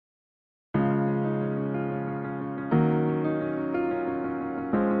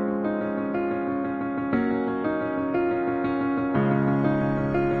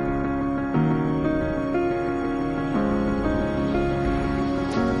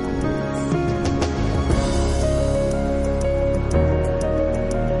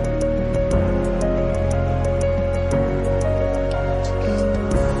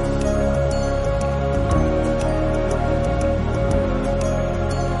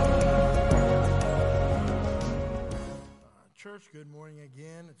Church. Good morning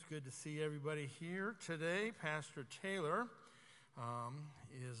again. It's good to see everybody here today. Pastor Taylor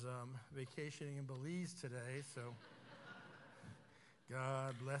is vacationing in Belize today, so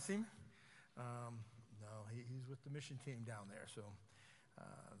God bless him. No, he's with the mission team down there, so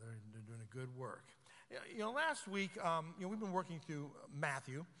they're doing a good work. Last week, we've been working through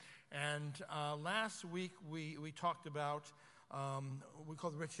Matthew, and last week we talked about what we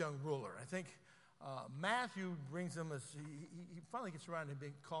call the rich young ruler. I think Matthew brings him as he finally gets around to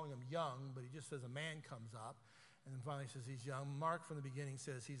calling him young, but he just says a man comes up, and then finally says he's young. Mark from the beginning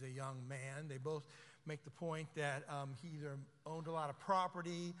says he's a young man. They both make the point that he either owned a lot of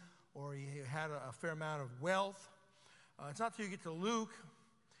property or he had a fair amount of wealth. It's not until you get to Luke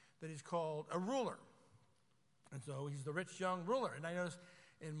that he's called a ruler, and so he's the rich young ruler. And I notice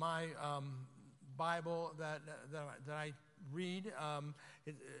in my Bible that I read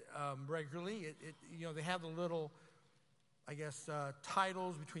regularly. They have the little,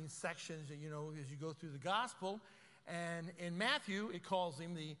 titles between sections that, as you go through the gospel. And in Matthew, it calls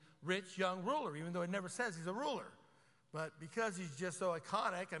him the rich young ruler, even though it never says he's a ruler. But because he's just so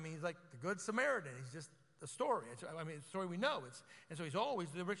iconic, he's like the Good Samaritan. He's just a story. It's a story we know. And so he's always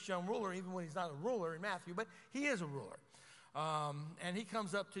the rich young ruler, even when he's not a ruler in Matthew, but he is a ruler. And he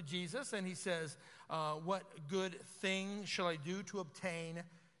comes up to Jesus and he says, what good thing shall I do to obtain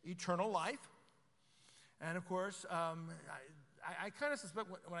eternal life? And of course, I kind of suspect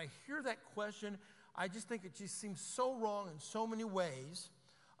when I hear that question, I just think it just seems so wrong in so many ways,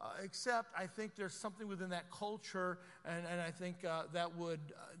 except I think there's something within that culture, and I think that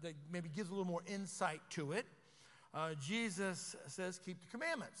maybe gives a little more insight to it. Jesus says, keep the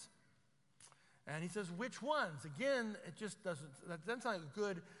commandments. And he says, which ones? Again, that doesn't sound like a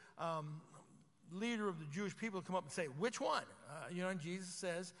good leader of the Jewish people to come up and say, which one? And Jesus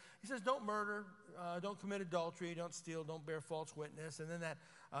says, don't murder, don't commit adultery, don't steal, don't bear false witness. And then that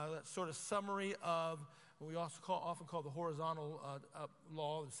sort of summary of what we also often call the horizontal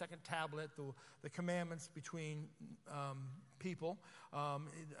law, the second tablet, the commandments between people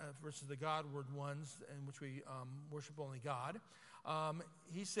versus the Godward ones in which we worship only God.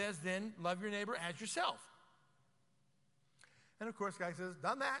 He says then, love your neighbor as yourself. And of course, the guy says,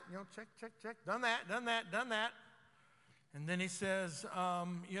 done that, check, done that. And then he says,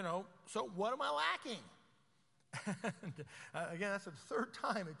 so what am I lacking? And, again, that's the third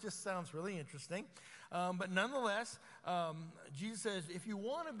time. It just sounds really interesting. But nonetheless, Jesus says, if you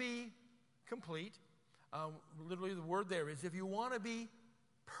want to be complete, literally the word there is, if you want to be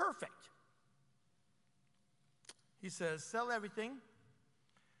perfect, he says, sell everything,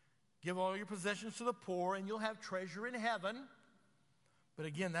 give all your possessions to the poor, and you'll have treasure in heaven. But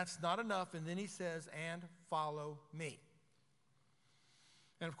again, that's not enough. And then he says, and follow me.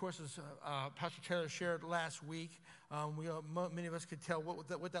 And of course, as Pastor Taylor shared last week, many of us could tell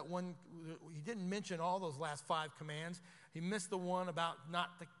what that one, he didn't mention all those last 5 commands. He missed the one about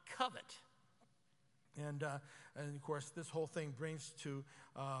not to covet. And of course, this whole thing brings to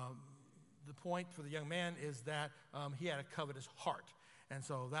the point for the young man is that he had a covetous heart. And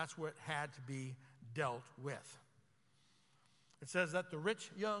so that's what had to be dealt with. It says that the rich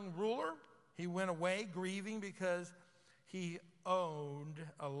young ruler, he went away grieving because he owned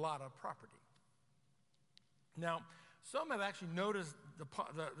a lot of property. Now, some have actually noticed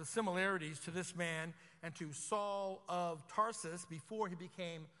the similarities to this man and to Saul of Tarsus before he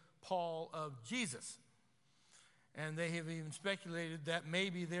became Paul of Jesus. And they have even speculated that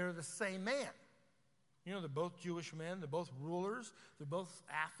maybe they're the same man. They're both Jewish men. They're both rulers. They're both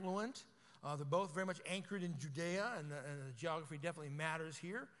affluent. They're both very much anchored in Judea, and the geography definitely matters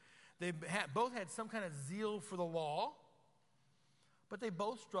here. They both had some kind of zeal for the law, but they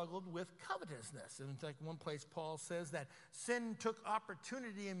both struggled with covetousness. And in fact, one place Paul says that sin took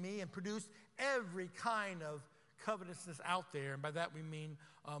opportunity in me and produced every kind of covetousness out there. And by that we mean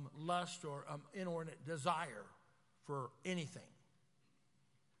lust or inordinate desire for anything.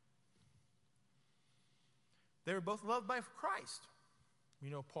 They were both loved by Christ.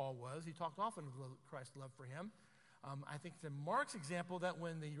 Paul was. He talked often of Christ's love for him. I think it's in Mark's example that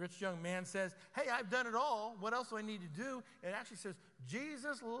when the rich young man says, hey, I've done it all, what else do I need to do? It actually says,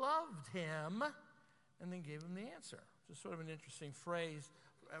 Jesus loved him and then gave him the answer. Just sort of an interesting phrase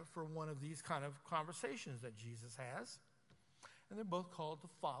for one of these kind of conversations that Jesus has. And they're both called to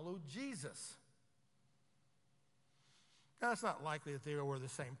follow Jesus. Now, it's not likely that they were the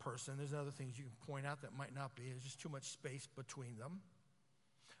same person. There's other things you can point out that might not be. There's just too much space between them.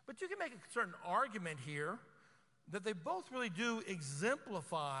 But you can make a certain argument here that they both really do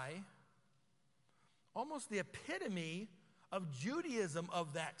exemplify almost the epitome of Judaism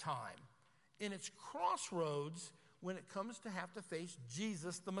of that time in its crossroads when it comes to have to face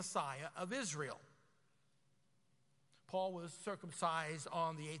Jesus, the Messiah of Israel. Paul was circumcised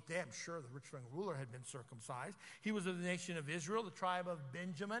on the 8th day. I'm sure the rich young ruler had been circumcised. He was of the nation of Israel, the tribe of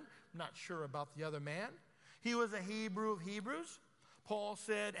Benjamin. I'm not sure about the other man. He was a Hebrew of Hebrews. Paul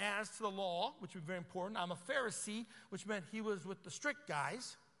said, as to the law, which was very important, I'm a Pharisee, which meant he was with the strict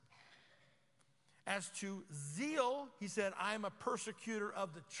guys. As to zeal, he said, I'm a persecutor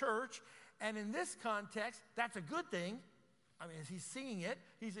of the church. And in this context, that's a good thing. I mean, as he's singing it,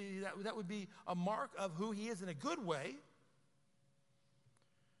 that would be a mark of who he is in a good way.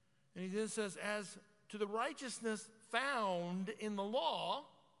 And he then says, as to the righteousness found in the law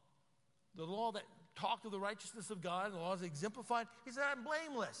that talked of the righteousness of God, and the laws exemplified, he said, I'm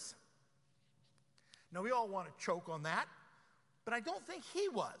blameless. Now, we all want to choke on that, but I don't think he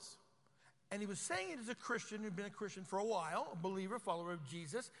was. And he was saying it as a Christian who'd been a Christian for a while, a believer, follower of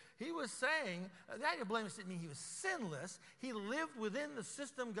Jesus. He was saying that blameless didn't mean he was sinless. He lived within the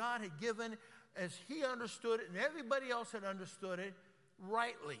system God had given as he understood it and everybody else had understood it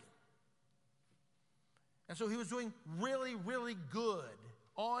rightly. And so he was doing really, really good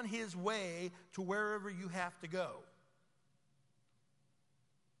on his way to wherever you have to go.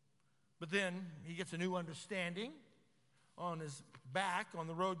 But then he gets a new understanding on his back on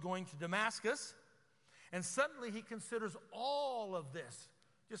the road going to Damascus, and suddenly he considers all of this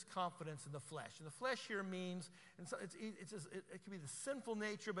just confidence in the flesh. And the flesh here means, and so it can be the sinful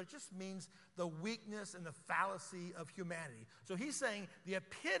nature, but it just means the weakness and the fallacy of humanity. So he's saying the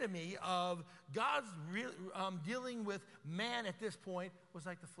epitome of God's dealing with man at this point was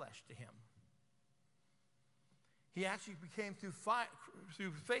like the flesh to him. He actually became,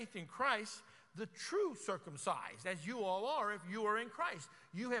 through faith in Christ, the true circumcised, as you all are if you are in Christ.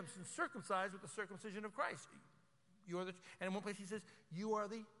 You have been circumcised with the circumcision of Christ. And in one place he says, you are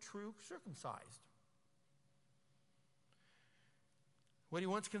the true circumcised. What he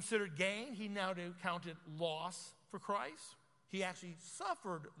once considered gain, he now counted loss for Christ. He actually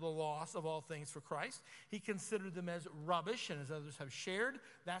suffered the loss of all things for Christ. He considered them as rubbish, and as others have shared,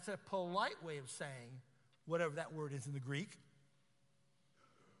 that's a polite way of saying whatever that word is in the Greek.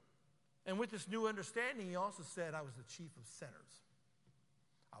 And with this new understanding, he also said, I was the chief of sinners.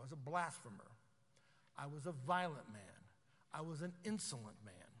 I was a blasphemer. I was a violent man. I was an insolent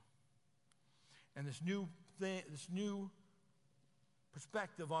man. And this new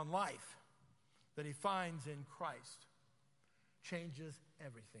perspective on life that he finds in Christ changes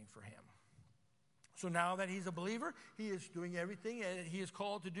everything for him. So now that he's a believer, he is doing everything that he is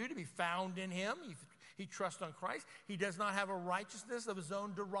called to do to be found in him. He trusts on Christ. He does not have a righteousness of his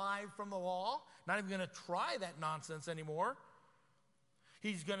own derived from the law. Not even going to try that nonsense anymore.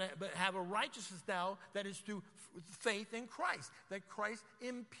 He's going to have a righteousness now that is through faith in Christ, that Christ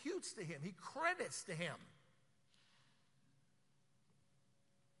imputes to him. He credits to him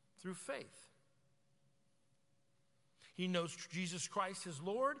through faith. He knows Jesus Christ, his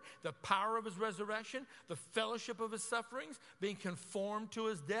Lord, the power of his resurrection, the fellowship of his sufferings, being conformed to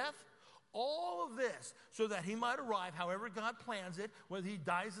his death. All of this so that he might arrive, however God plans it, whether he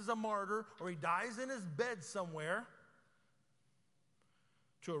dies as a martyr or he dies in his bed somewhere,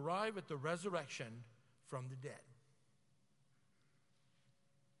 to arrive at the resurrection from the dead.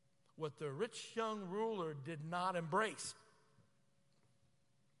 What the rich young ruler did not embrace,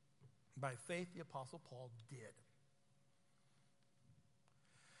 by faith the Apostle Paul did.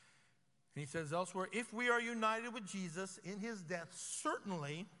 And he says elsewhere, if we are united with Jesus in his death,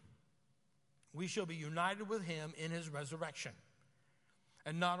 certainly we shall be united with him in his resurrection.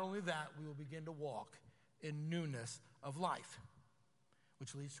 And not only that, we will begin to walk in newness of life,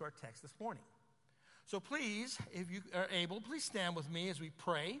 which leads to our text this morning. So please, if you are able, please stand with me as we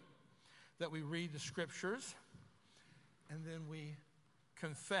pray, that we read the scriptures, and then we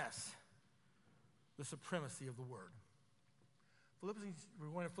confess the supremacy of the word. We're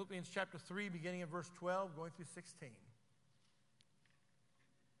going to Philippians chapter 3, beginning at verse 12, going through 16.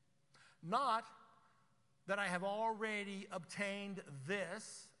 Not that I have already obtained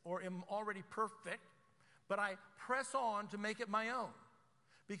this or am already perfect, but I press on to make it my own,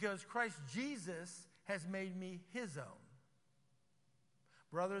 because Christ Jesus has made me his own.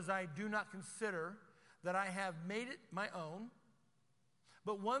 Brothers, I do not consider that I have made it my own,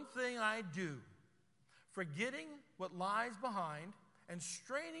 but one thing I do, forgetting what lies behind and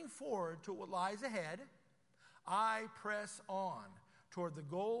straining forward to what lies ahead, I press on toward the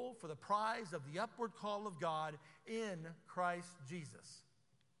goal for the prize of the upward call of God in Christ Jesus.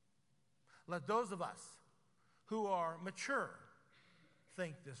 Let those of us who are mature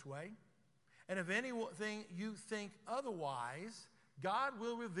think this way. And if anything you think otherwise, God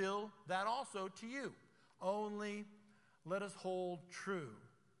will reveal that also to you. Only let us hold true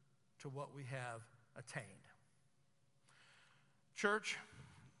to what we have attained. Church,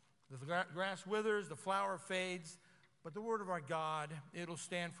 the grass withers, the flower fades, but the word of our God, it'll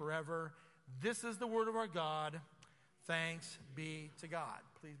stand forever. This is the word of our God. Thanks be to God.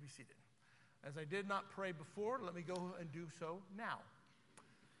 Please be seated. As I did not pray before, let me go and do so now.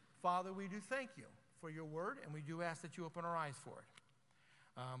 Father, we do thank you for your word, and we do ask that you open our eyes for it.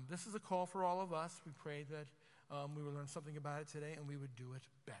 This is a call for all of us. We pray that we will learn something about it today, and we would do it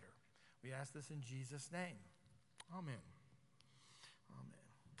better. We ask this in Jesus' name. Amen. Amen.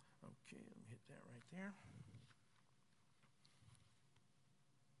 Okay, let me hit that right there.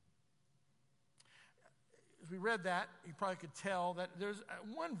 As we read that, you probably could tell that there's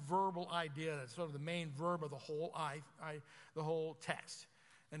one verbal idea that's sort of the main verb of the whole text.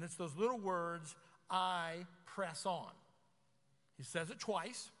 And it's those little words, I press on. He says it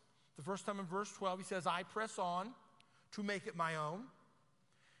twice. The first time in verse 12, he says, I press on to make it my own.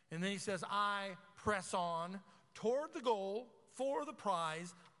 And then he says, I press on toward the goal for the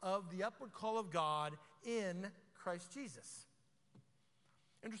prize of the upward call of God in Christ Jesus.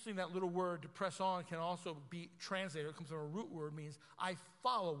 Interesting, that little word to press on can also be translated. It comes from a root word, means I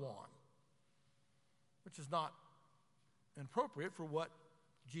follow on, which is not inappropriate for what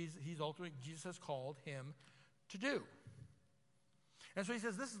Jesus has called him to do. And so he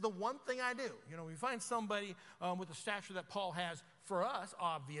says, this is the one thing I do. You know, we find somebody with the stature that Paul has for us,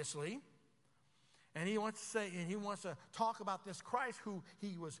 obviously, and he wants to talk about this Christ who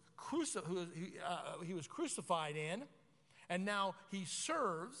he was crucified in, and now he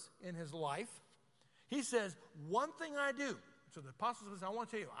serves in his life. He says, one thing I do. So the apostles says, I want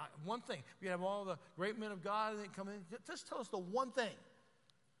to tell you, one thing. We have all the great men of God that come in. Just tell us the one thing.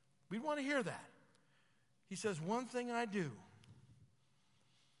 We want to hear that. He says, one thing I do.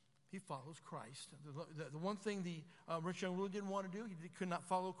 He follows Christ. The one thing the rich young ruler didn't want to do, he could not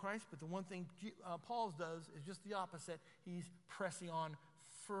follow Christ, but the one thing Paul does is just the opposite. He's pressing on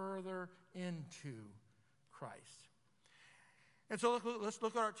further into Christ. And so let's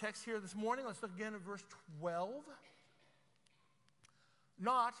look at our text here this morning. Let's look again at verse 12.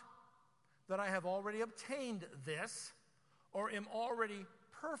 Not that I have already obtained this or am already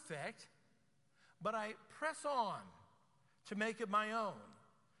perfect, but I press on to make it my own,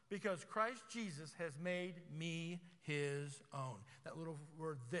 because Christ Jesus has made me his own. That little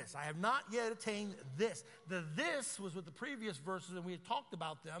word, this. I have not yet attained this. The this was with the previous verses, and we had talked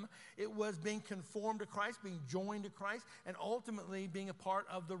about them. It was being conformed to Christ, being joined to Christ, and ultimately being a part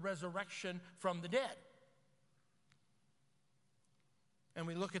of the resurrection from the dead. And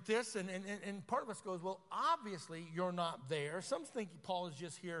we look at this, and part of us goes, well, obviously you're not there. Some think Paul is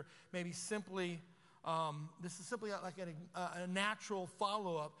just here maybe simply... this is simply like a natural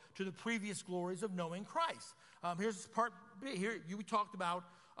follow-up to the previous glories of knowing Christ. Here's part B. Here we talked about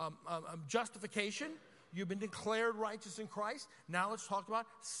justification. You've been declared righteous in Christ. Now let's talk about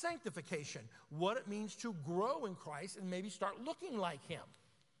sanctification, what it means to grow in Christ and maybe start looking like him.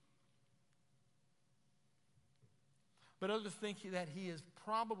 But others think that he is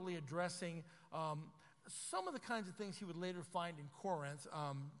probably addressing some of the kinds of things he would later find in Corinth,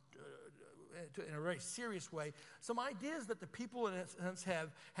 in a very serious way, some ideas that the people in a sense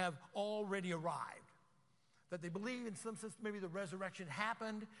have already arrived. That they believe in some sense maybe the resurrection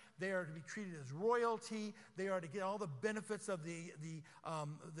happened. They are to be treated as royalty. They are to get all the benefits of the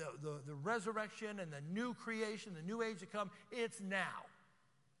resurrection and the new creation, the new age to come. It's now.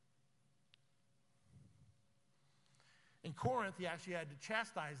 In Corinth, he actually had to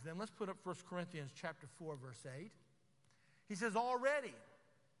chastise them. Let's put up 1 Corinthians chapter 4, verse 8. He says, already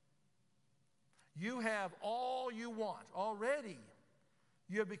you have all you want. Already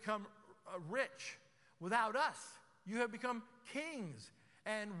you have become rich. Without us, you have become kings,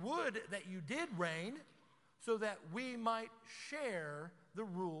 and would that you did reign so that we might share the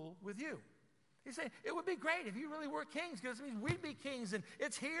rule with you. He's saying, it would be great if you really were kings, because it means we'd be kings, and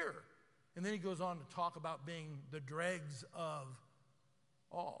it's here. And then he goes on to talk about being the dregs of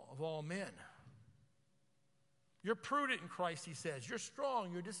all men. You're prudent in Christ, he says. You're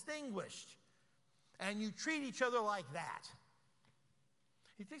strong, you're distinguished, and you treat each other like that.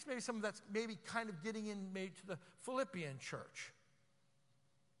 He thinks maybe some of that's maybe kind of getting in maybe to the Philippian church.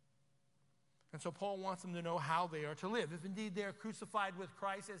 And so Paul wants them to know how they are to live. If indeed they are crucified with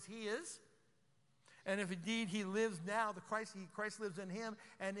Christ as he is, and if indeed he lives now, Christ lives in him,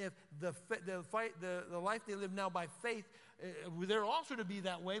 and if the life they live now by faith, they're also to be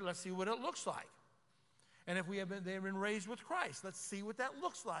that way, let's see what it looks like. And if they've been raised with Christ, let's see what that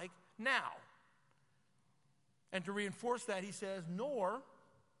looks like now. And to reinforce that, he says, nor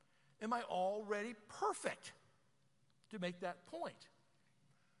am I already perfect. to make that point.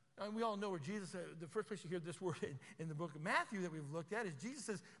 And we all know where Jesus, the first place you hear this word in the book of Matthew that we've looked at is Jesus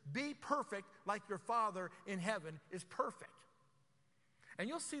says, be perfect like your Father in heaven is perfect. And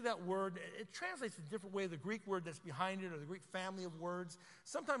you'll see that word, it translates a different way, the Greek word that's behind it or the Greek family of words.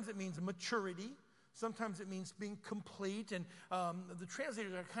 Sometimes it means maturity. Sometimes it means being complete. And the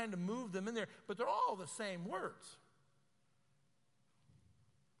translators are kind of moved them in there, but they're all the same words.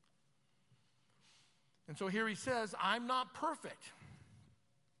 And so here he says, I'm not perfect.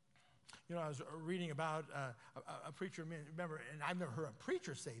 You know, I was reading about a preacher, remember, and I've never heard a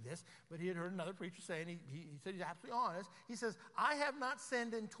preacher say this, but he had heard another preacher say, and he said he's absolutely honest. He says, I have not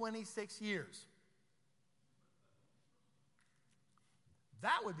sinned in 26 years.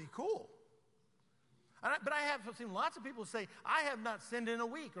 That would be cool. But I have seen lots of people say, I have not sinned in a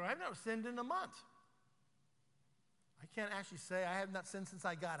week, or I've not sinned in a month. I can't actually say I have not sinned since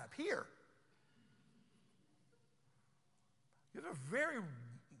I got up here. You have a very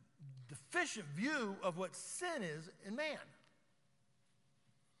deficient view of what sin is in man.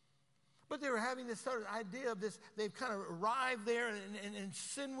 But they were having this sort of idea of this, they've kind of arrived there, and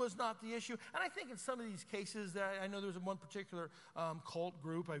sin was not the issue. And I think in some of these cases, I know there was one particular cult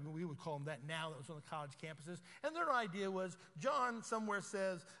group, we would call them that now, that was on the college campuses, and their idea was, John somewhere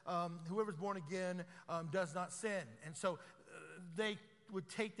says, whoever's born again does not sin. And so they would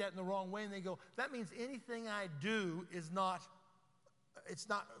take that in the wrong way, and they go, that means anything I do is not, it's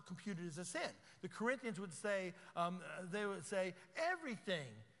not computed as a sin. The Corinthians would say, they would say, everything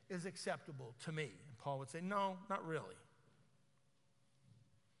is acceptable to me. And Paul would say, no, not really.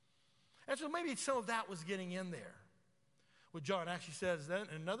 And so maybe some of that was getting in there. What John actually says then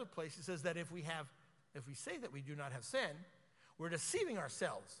in another place, he says that if we say that we do not have sin, we're deceiving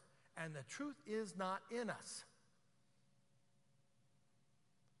ourselves, and the truth is not in us.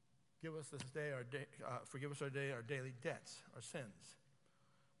 Give us this day forgive us our daily debts, our sins.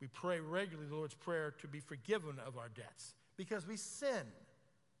 We pray regularly the Lord's Prayer to be forgiven of our debts because we sin.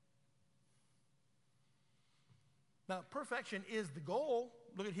 Now, perfection is the goal.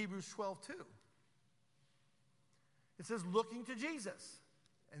 Look at Hebrews 12:2. It says, looking to Jesus.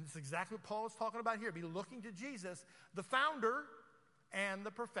 And it's exactly what Paul is talking about here. Be looking to Jesus, the founder and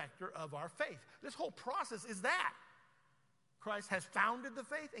the perfecter of our faith. This whole process is that. Christ has founded the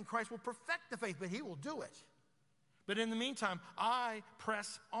faith, and Christ will perfect the faith, but he will do it. But in the meantime, I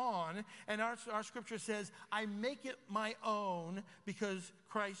press on, and our scripture says, I make it my own because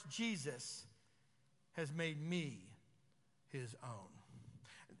Christ Jesus has made me his own.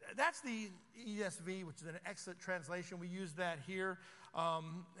 That's the ESV, which is an excellent translation. We use that here.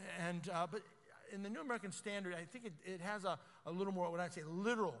 But in the New American Standard, I think it has a little more, what I'd say,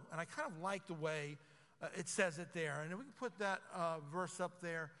 literal. And I kind of like the way it says it there. And we can put that verse up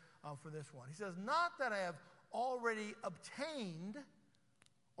there for this one. He says, not that I have already obtained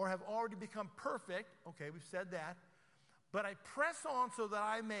or have already become perfect. Okay, we've said that. But I press on so that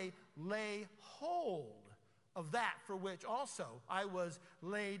I may lay hold of that for which also I was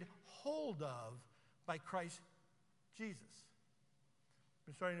laid hold of by Christ Jesus.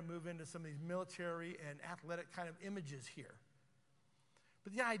 We're starting to move into some of these military and athletic kind of images here.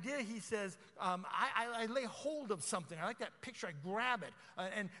 But the idea, he says, I lay hold of something. I like that picture. I grab it.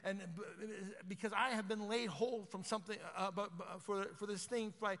 And because I have been laid hold from something for this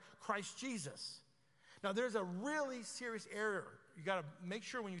thing by Christ Jesus. Now, there's a really serious error. You got to make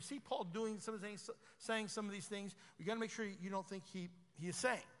sure when you see Paul doing some of the things, saying some of these things, you got to make sure you don't think he is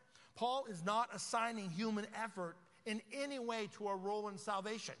saying. Paul is not assigning human effort in any way to our role in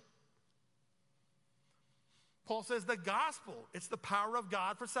salvation. Paul says the gospel, it's the power of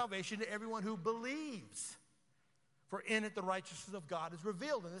God for salvation to everyone who believes. For in it the righteousness of God is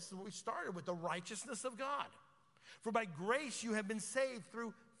revealed. And this is what we started with, the righteousness of God. For by grace you have been saved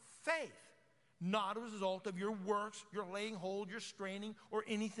through faith, not as a result of your works, your laying hold, your straining, or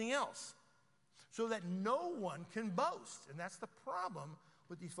anything else. So that no one can boast. And that's the problem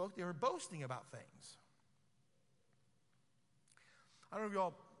with these folks. They were boasting about things. I don't know if you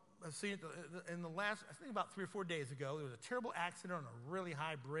all have seen it in the last, I think about 3 or 4 days ago, there was a terrible accident on a really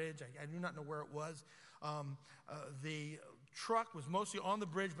high bridge. I do not know where it was. The truck was mostly on the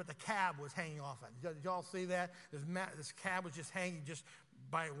bridge, but the cab was hanging off it. Did y'all see that? This cab was just hanging, just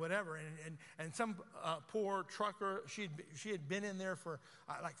by whatever. And some poor trucker, she had been in there for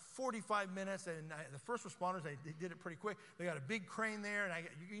like 45 minutes, and the first responders, they did it pretty quick. They got a big crane there, and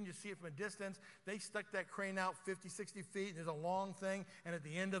you can just see it from a distance. They stuck that crane out 50, 60 feet, and there's a long thing, and at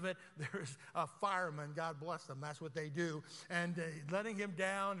the end of it, there's a fireman. God bless them. That's what they do. And letting him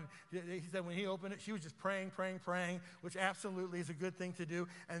down, and he said when he opened it, she was just praying, which absolutely is a good thing to do.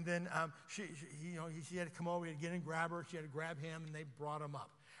 And then she had to come over, he had to get in and grab her. She had to grab him, and they brought him up.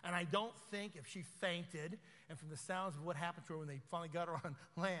 And I don't think if she fainted, and from the sounds of what happened to her when they finally got her on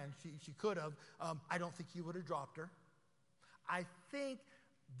land, she could have, I don't think he would have dropped her. I think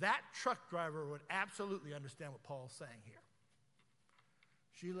that truck driver would absolutely understand what Paul's saying here.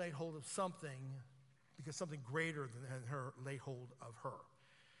 She laid hold of something because something greater than her laid hold of her.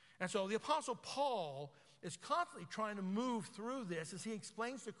 And so the Apostle Paul is constantly trying to move through this as he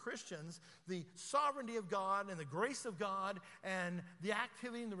explains to Christians the sovereignty of God and the grace of God and the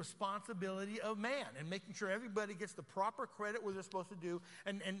activity and the responsibility of man, and making sure everybody gets the proper credit where they're supposed to do,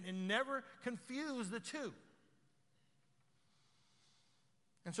 and never confuse the two.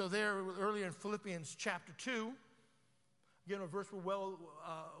 And so there, earlier in Philippians chapter 2, again, a verse we're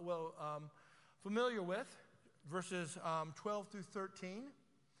well familiar with, verses 12 through 13.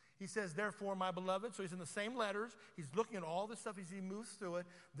 He says, therefore, my beloved, so he's in the same letters. He's looking at all this stuff as he moves through it.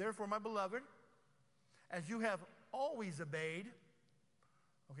 Therefore, my beloved, as you have always obeyed,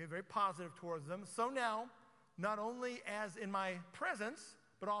 okay, very positive towards them, so now, not only as in my presence,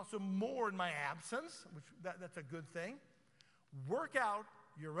 but also more in my absence, which that's a good thing, work out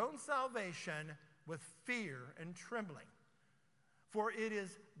your own salvation with fear and trembling. For it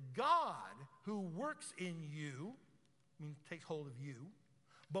is God who works in you, takes hold of you,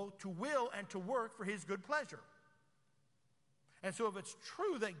 both to will and to work for his good pleasure. And so if it's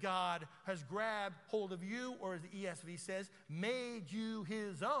true that God has grabbed hold of you, or as the ESV says, made you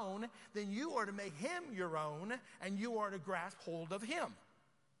his own, then you are to make him your own, and you are to grasp hold of him.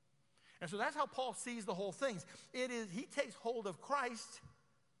 And so that's how Paul sees the whole thing. He takes hold of Christ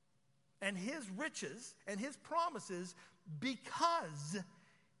and his riches and his promises because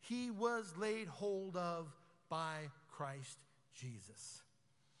he was laid hold of by Christ Jesus.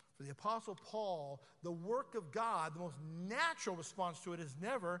 For the Apostle Paul, the work of God, the most natural response to it is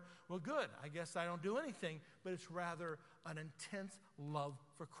never, well, good, I guess I don't do anything, but it's rather an intense love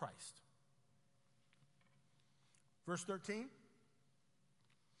for Christ. Verse 13,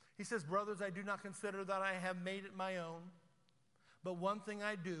 he says, brothers, I do not consider that I have made it my own, but one thing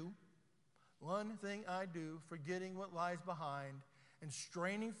I do, forgetting what lies behind and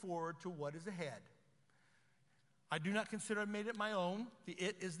straining forward to what is ahead. I do not consider I made it my own. The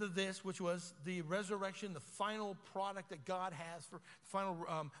it is the this, which was the resurrection, the final product that God has for, the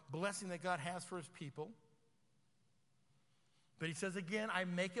final blessing that God has for his people. But he says again, I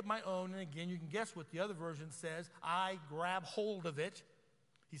make it my own. And again, you can guess what the other version says. I grab hold of it.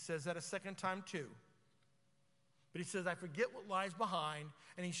 He says that a second time too. But he says, I forget what lies behind,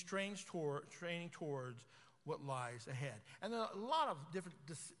 and he's training towards what lies ahead. And there are a lot of different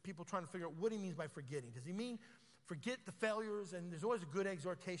people trying to figure out what he means by forgetting. Does he mean forget the failures? And there's always a good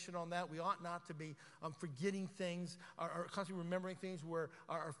exhortation on that. We ought not to be forgetting things or constantly remembering things where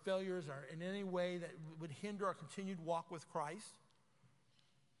our failures are in any way that would hinder our continued walk with Christ.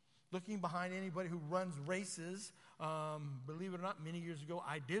 Looking behind anybody who runs races. Believe it or not, many years ago,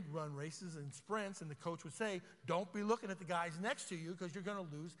 I did run races and sprints, and the coach would say, don't be looking at the guys next to you because you're going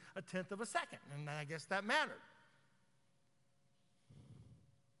to lose a tenth of a second. And I guess that mattered.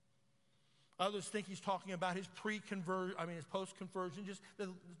 Others think he's talking about his his post-conversion. Just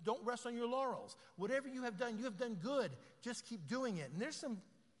don't rest on your laurels. Whatever you have done good. Just keep doing it. And there's some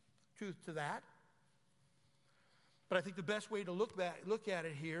truth to that. But I think the best way to look at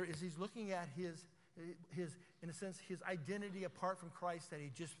it here is he's looking at his, in a sense, his identity apart from Christ that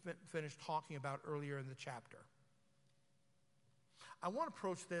he just finished talking about earlier in the chapter. I want to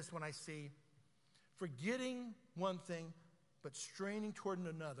approach this when I see forgetting one thing but straining toward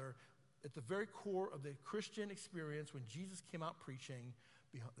another at the very core of the Christian experience when Jesus came out preaching,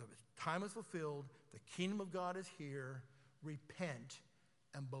 the time is fulfilled, the kingdom of God is here, repent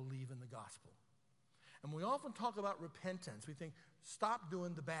and believe in the gospel. And we often talk about repentance. We think, stop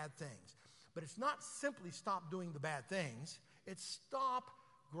doing the bad things. But it's not simply stop doing the bad things. It's stop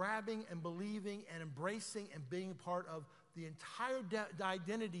grabbing and believing and embracing and being a part of the entire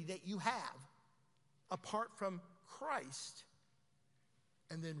identity that you have apart from Christ,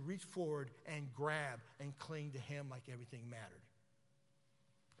 and then reach forward and grab and cling to him like everything mattered.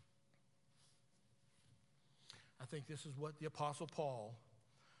 I think this is what the Apostle Paul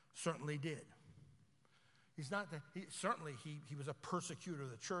certainly did. Certainly he was a persecutor of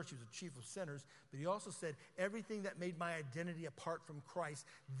the church. He was a chief of sinners. But he also said, everything that made my identity apart from Christ,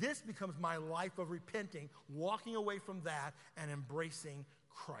 this becomes my life of repenting, walking away from that and embracing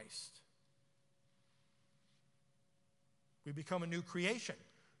Christ. We become a new creation.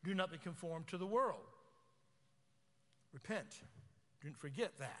 Do not be conformed to the world. Repent. Don't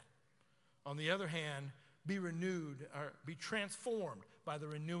forget that. On the other hand, be renewed or be transformed by the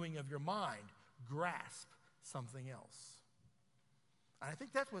renewing of your mind. Grasp something else. And I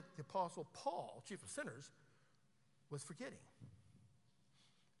think that's what the Apostle Paul, chief of sinners, was forgetting.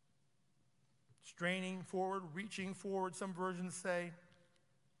 Straining forward, reaching forward, some versions say.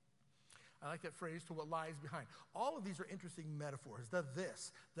 I like that phrase, to what lies behind. All of these are interesting metaphors. The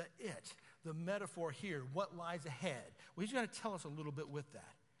this, the it, the metaphor here, what lies ahead. Well, he's going to tell us a little bit with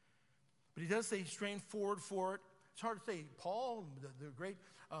that. But he does say strain forward for it. It's hard to say. Paul, the great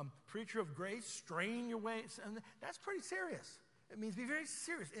preacher of grace, strain your ways. And that's pretty serious. It means be very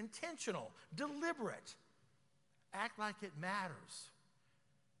serious, intentional, deliberate. Act like it matters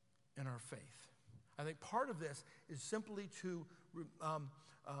in our faith. I think part of this is simply to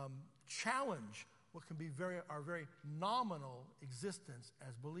challenge what can be our very nominal existence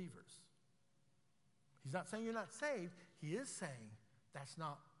as believers. He's not saying you're not saved. He is saying that's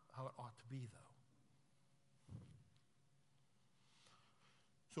not how it ought to be, though.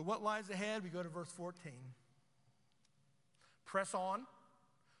 So what lies ahead? We go to verse 14. Press on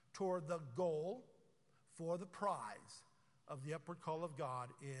toward the goal for the prize of the upward call of God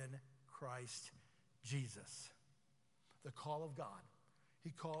in Christ Jesus. The call of God.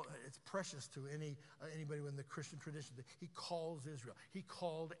 It's precious to anybody in the Christian tradition. He calls Israel. He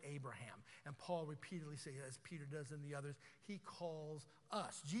called Abraham. And Paul repeatedly says, as Peter does and the others, he calls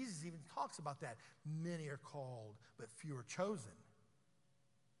us. Jesus even talks about that. Many are called, but few are chosen.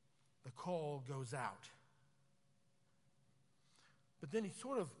 The call goes out. But then he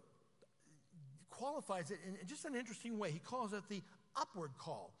sort of qualifies it in just an interesting way. He calls it the upward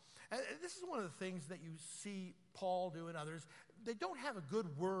call. And this is one of the things that you see Paul do and others. They don't have a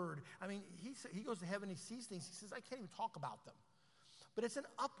good word. I mean, he goes to heaven, he sees things. He says, I can't even talk about them. But it's an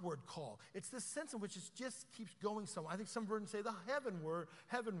upward call. It's this sense in which it just keeps going somewhere. I think some versions say the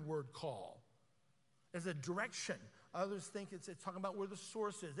heavenward call as a direction. Others think it's talking about where the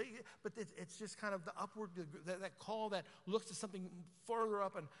source is. But it's just kind of the upward, that call that looks to something further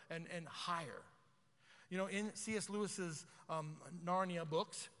up and higher. You know, in C.S. Lewis's Narnia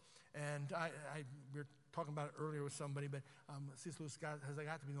books, and we were talking about it earlier with somebody, but C.S. Lewis has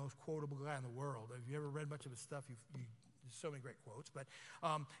got to be the most quotable guy in the world. If you ever read much of his stuff, there's so many great quotes. But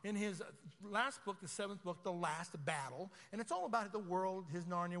in his last book, the seventh book, The Last Battle, and it's all about the world, his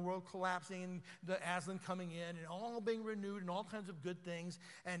Narnia world collapsing, and the Aslan coming in, and all being renewed, and all kinds of good things.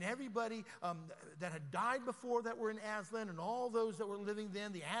 And everybody that had died before that were in Aslan, and all those that were living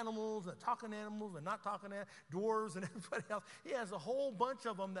then, the animals, the talking animals, and not talking dwarves, and everybody else. He has a whole bunch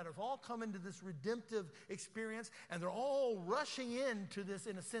of them that have all come into this redemptive experience, and they're all rushing into this,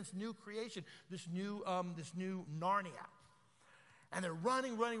 in a sense, new creation, this new Narnia. And they're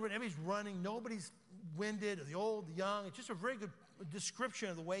running. Everybody's running. Nobody's winded, or the old, the young. It's just a very good description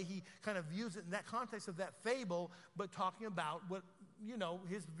of the way he kind of views it in that context of that fable, but talking about what,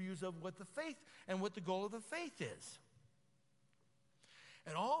 his views of what the faith and what the goal of the faith is.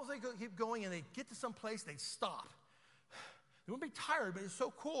 And all they keep going, and they get to some place, they stop. They wouldn't be tired, but it's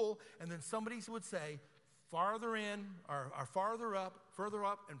so cool. And then somebody would say, farther in, or farther up,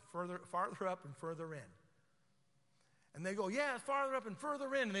 and farther up and further in. And they go, yeah, it's farther up and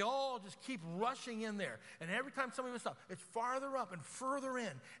further in. And they all just keep rushing in there. And every time somebody would stop, it's farther up and further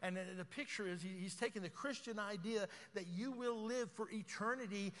in. And the picture is he's taking the Christian idea that you will live for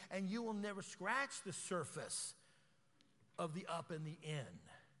eternity and you will never scratch the surface of the up and the in.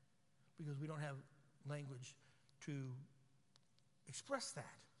 Because we don't have language to express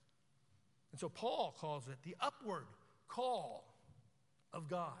that. And so Paul calls it the upward call of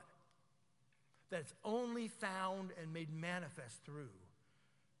God. That's only found and made manifest through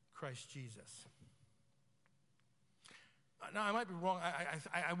Christ Jesus. Now, I might be wrong.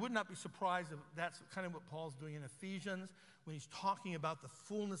 I would not be surprised if that's kind of what Paul's doing in Ephesians when he's talking about the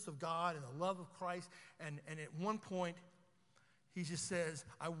fullness of God and the love of Christ. And at one point, he just says,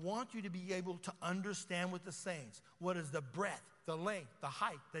 I want you to be able to understand with the saints what is the breadth, the length, the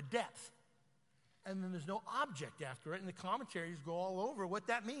height, the depth. And then there's no object after it, and the commentaries go all over what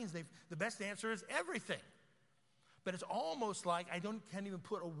that means. The best answer is everything. But it's almost like can't even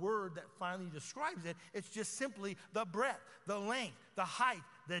put a word that finally describes it. It's just simply the breadth, the length, the height,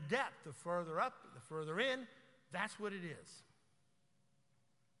 the depth. The further up, the further in, that's what it is.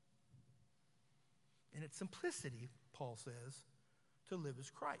 In its simplicity, Paul says, to live is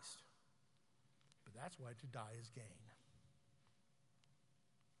Christ. But that's why to die is gain.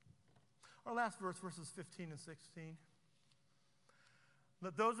 Our last verse, verses 15 and 16.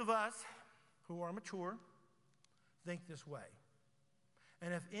 Let those of us who are mature think this way.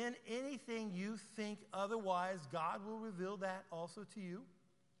 And if in anything you think otherwise, God will reveal that also to you.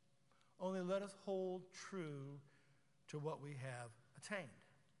 Only let us hold true to what we have attained.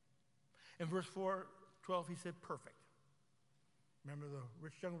 In verse 4:12, he said perfect. Remember, the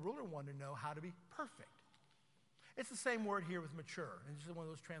rich young ruler wanted to know how to be perfect. It's the same word here with mature, and this is one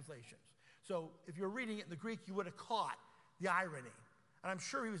of those translations. So if you're reading it in the Greek, you would have caught the irony. And I'm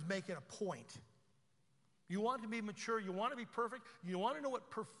sure he was making a point. You want to be mature, you want to be perfect, you want to know what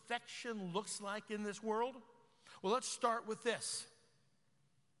perfection looks like in this world? Well, let's start with this.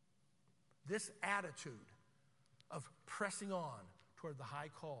 This attitude of pressing on toward the high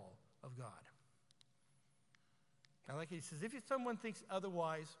call of God. I like it. He says, if someone thinks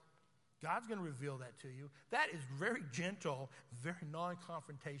otherwise, God's going to reveal that to you. That is very gentle, very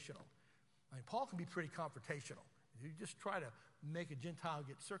non-confrontational. I mean, Paul can be pretty confrontational. You just try to make a Gentile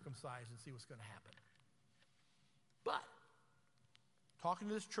get circumcised and see what's going to happen. But talking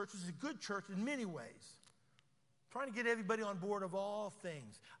to this church is a good church in many ways. Trying to get everybody on board of all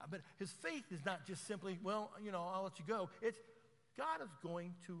things. But his faith is not just simply, well, I'll let you go. It's God is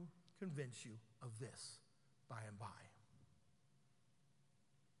going to convince you of this by and by.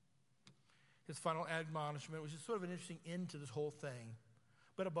 His final admonishment, which is sort of an interesting end to this whole thing.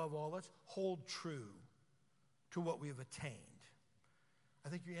 But above all, let's hold true to what we have attained. I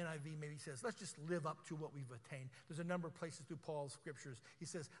think your NIV maybe says, let's just live up to what we've attained. There's a number of places through Paul's scriptures. He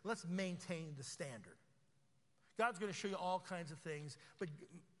says, let's maintain the standard. God's going to show you all kinds of things, but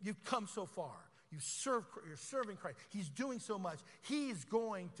you've come so far. You're serving Christ. He's doing so much. He's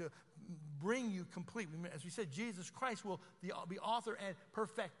going to bring you complete. As we said, Jesus Christ will be author and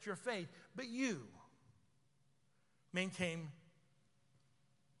perfect your faith. But you maintain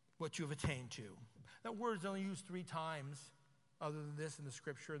what you have attained to. That word is only used 3 times other than this in the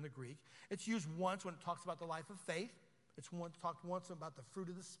scripture in the Greek. It's used once when it talks about the life of faith. It's talked once about the fruit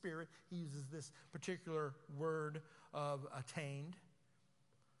of the Spirit. He uses this particular word of attained.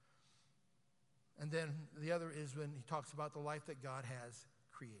 And then the other is when he talks about the life that God has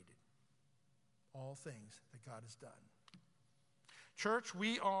created. All things that God has done. Church,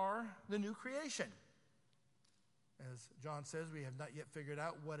 we are the new creation. As John says, we have not yet figured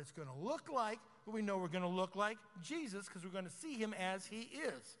out what it's going to look like, but we know we're going to look like Jesus because we're going to see him as he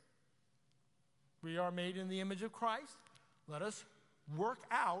is. We are made in the image of Christ. Let us work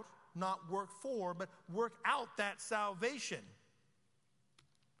out, not work for, but work out that salvation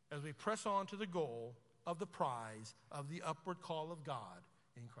as we press on to the goal of the prize of the upward call of God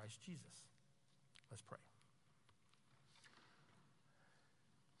in Christ Jesus. Let's pray.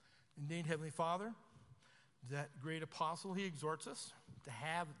 Indeed, Heavenly Father, that great apostle, he exhorts us to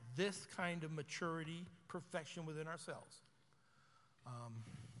have this kind of maturity, perfection within ourselves.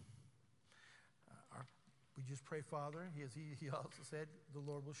 We just pray, Father, as he also said, the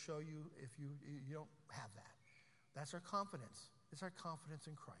Lord will show you if you don't have that. That's our confidence. It's our confidence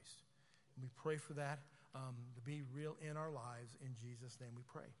in Christ. And we pray for that to be real in our lives. In Jesus' name we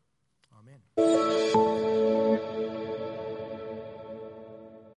pray. Amen.